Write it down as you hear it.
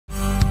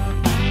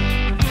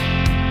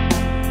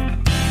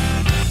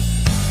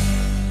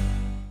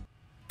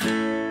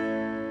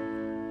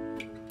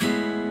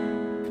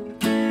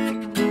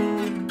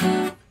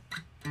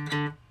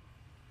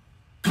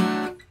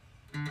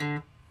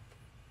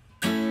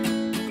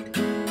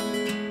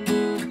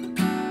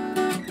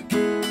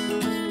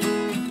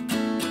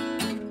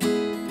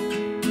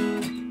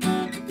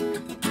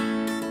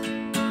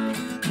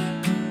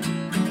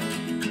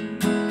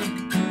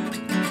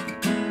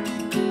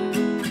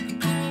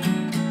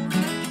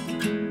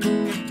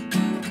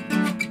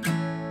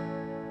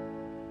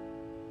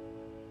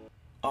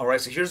Alright,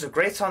 so here's a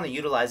great song that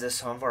utilizes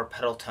some of our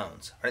pedal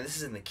tones. Alright, this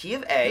is in the key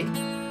of A.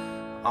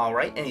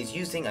 Alright, and he's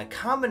using a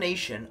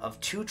combination of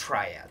two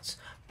triads.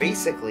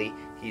 Basically,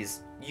 he's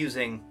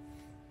using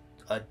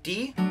a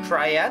D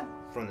triad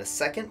from the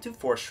 2nd to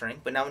 4th string,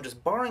 but now I'm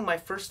just borrowing my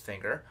first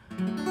finger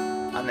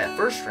on that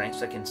 1st string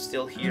so I can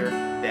still hear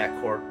that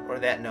chord or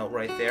that note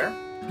right there.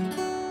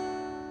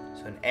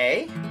 So an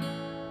A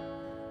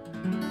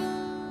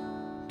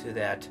to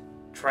that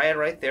triad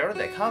right there,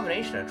 that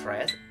combination of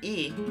triads,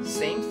 E,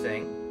 same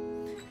thing,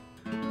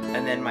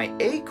 and then my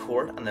A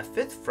chord on the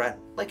 5th fret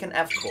like an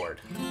F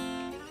chord.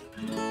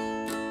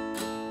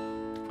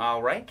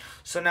 Alright,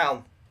 so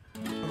now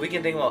we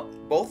can think about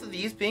both of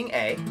these being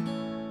A,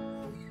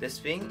 this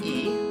being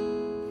E,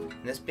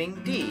 and this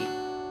being D.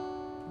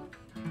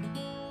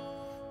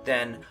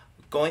 Then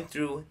going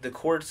through the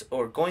chords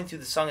or going through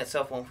the song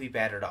itself won't be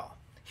bad at all.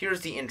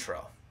 Here's the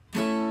intro.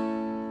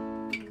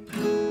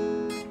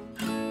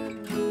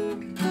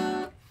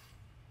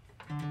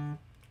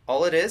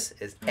 All it is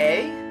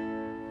A,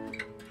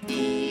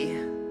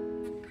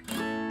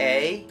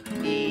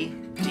 E,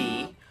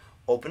 D,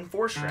 open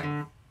 4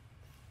 string,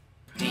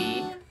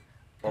 D,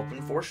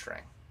 open 4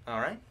 string.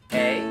 Alright?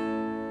 A,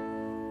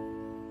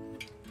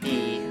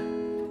 E,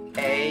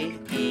 D.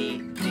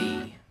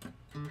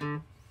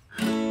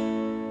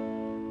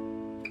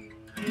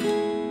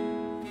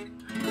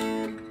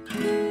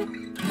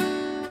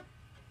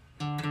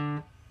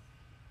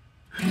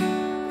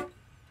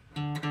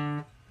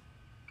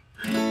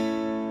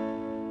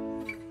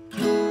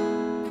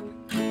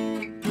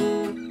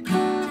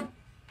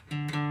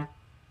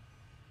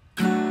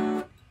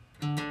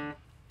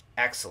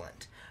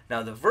 Excellent.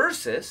 Now the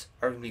verses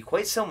are going to be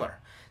quite similar.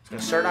 It's going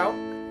to start out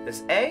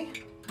this A,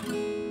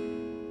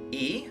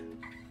 E,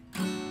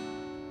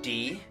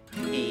 D,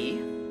 E,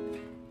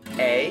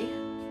 A,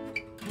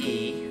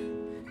 E,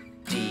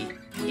 D,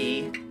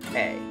 E,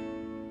 A.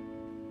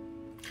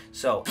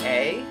 So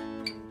A,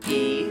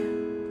 E,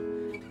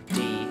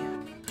 D,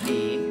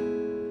 E,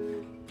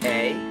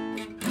 A,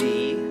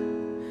 E,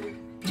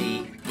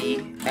 D,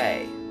 E,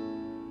 A.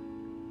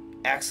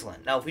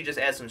 Excellent. Now if we just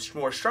add some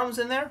more strums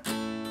in there.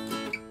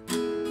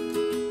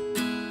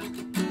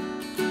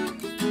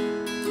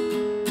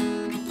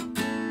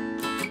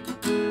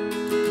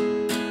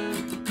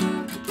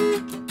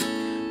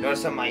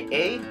 Notice on my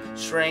A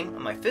string,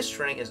 on my 5th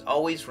string, is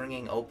always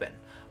ringing open.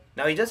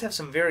 Now he does have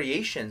some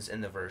variations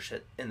in the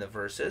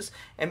verses,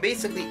 and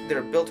basically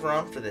they're built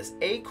around for this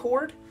A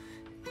chord.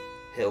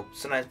 He'll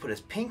sometimes put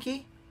his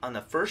pinky on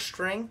the 1st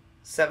string,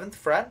 7th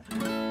fret,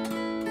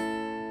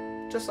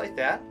 just like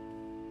that.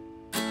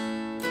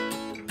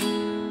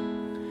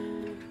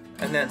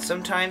 And then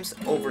sometimes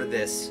over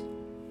this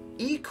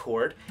E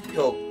chord,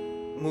 he'll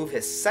move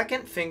his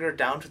 2nd finger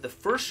down to the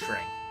 1st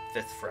string,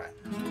 5th fret.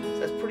 So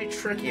that's pretty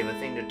tricky of a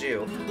thing to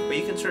do, but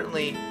you can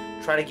certainly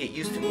try to get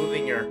used to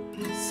moving your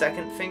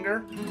 2nd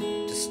finger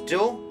to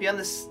still be on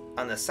the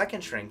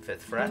 2nd string, 5th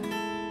fret.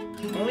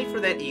 Only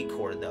for that E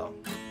chord though.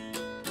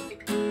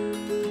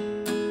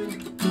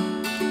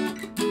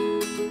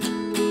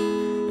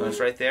 Notice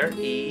right there,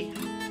 E.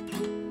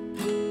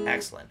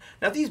 Excellent.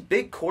 Now if these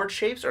big chord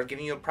shapes are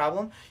giving you a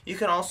problem, you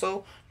can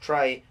also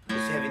try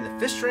just having the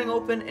 5th string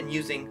open and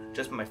using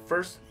just my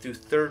 1st through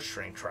 3rd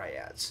string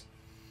triads.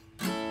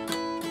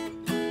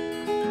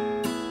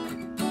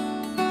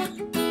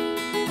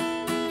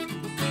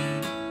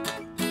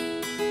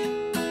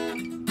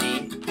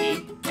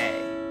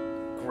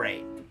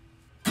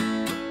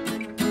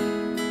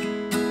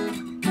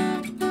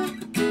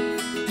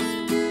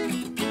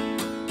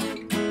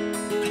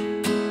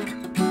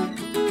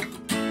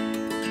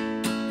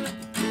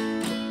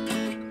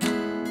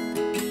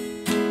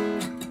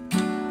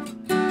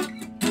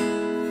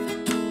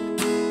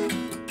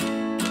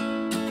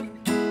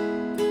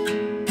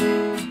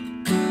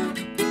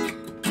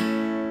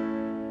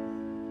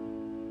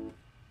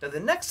 Now the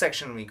next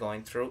section we'll be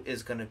going through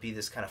is going to be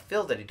this kind of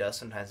fill that he does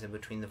sometimes in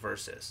between the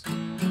verses.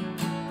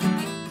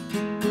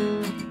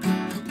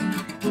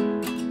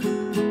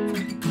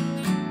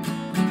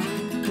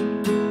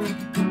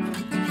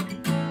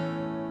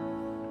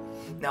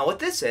 Now what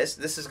this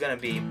is going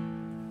to be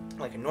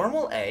like a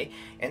normal A,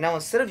 and now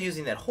instead of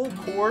using that whole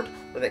chord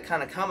or that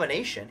kind of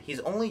combination, he's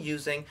only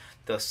using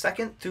the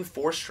 2nd through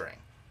 4th string.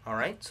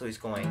 Alright, so he's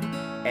going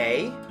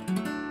A,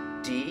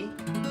 D,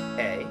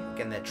 A.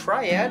 Again, that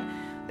triad.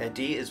 That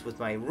D is with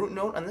my root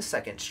note on the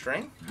 2nd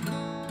string.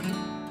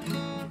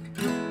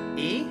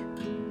 E,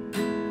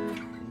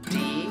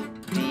 D,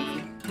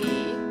 D,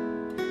 E.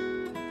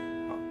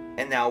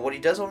 And now what he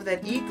does over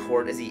that E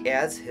chord is he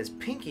adds his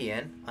pinky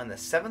in on the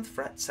 7th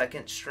fret,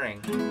 2nd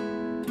string.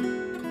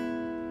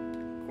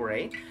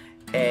 Great.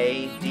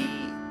 A, D,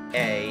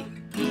 A,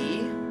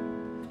 E,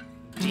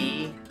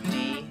 D,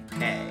 D,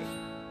 A.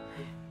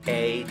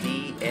 A,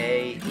 D,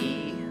 A,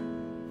 E,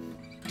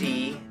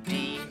 D,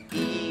 D,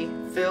 E,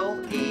 fill,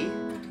 E,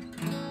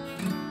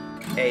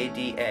 A,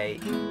 D, A,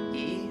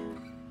 E,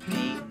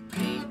 D,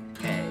 D,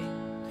 A.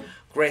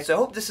 Great, so I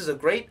hope this is a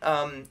great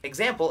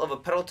example of a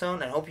pedal tone,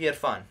 and I hope you had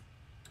fun.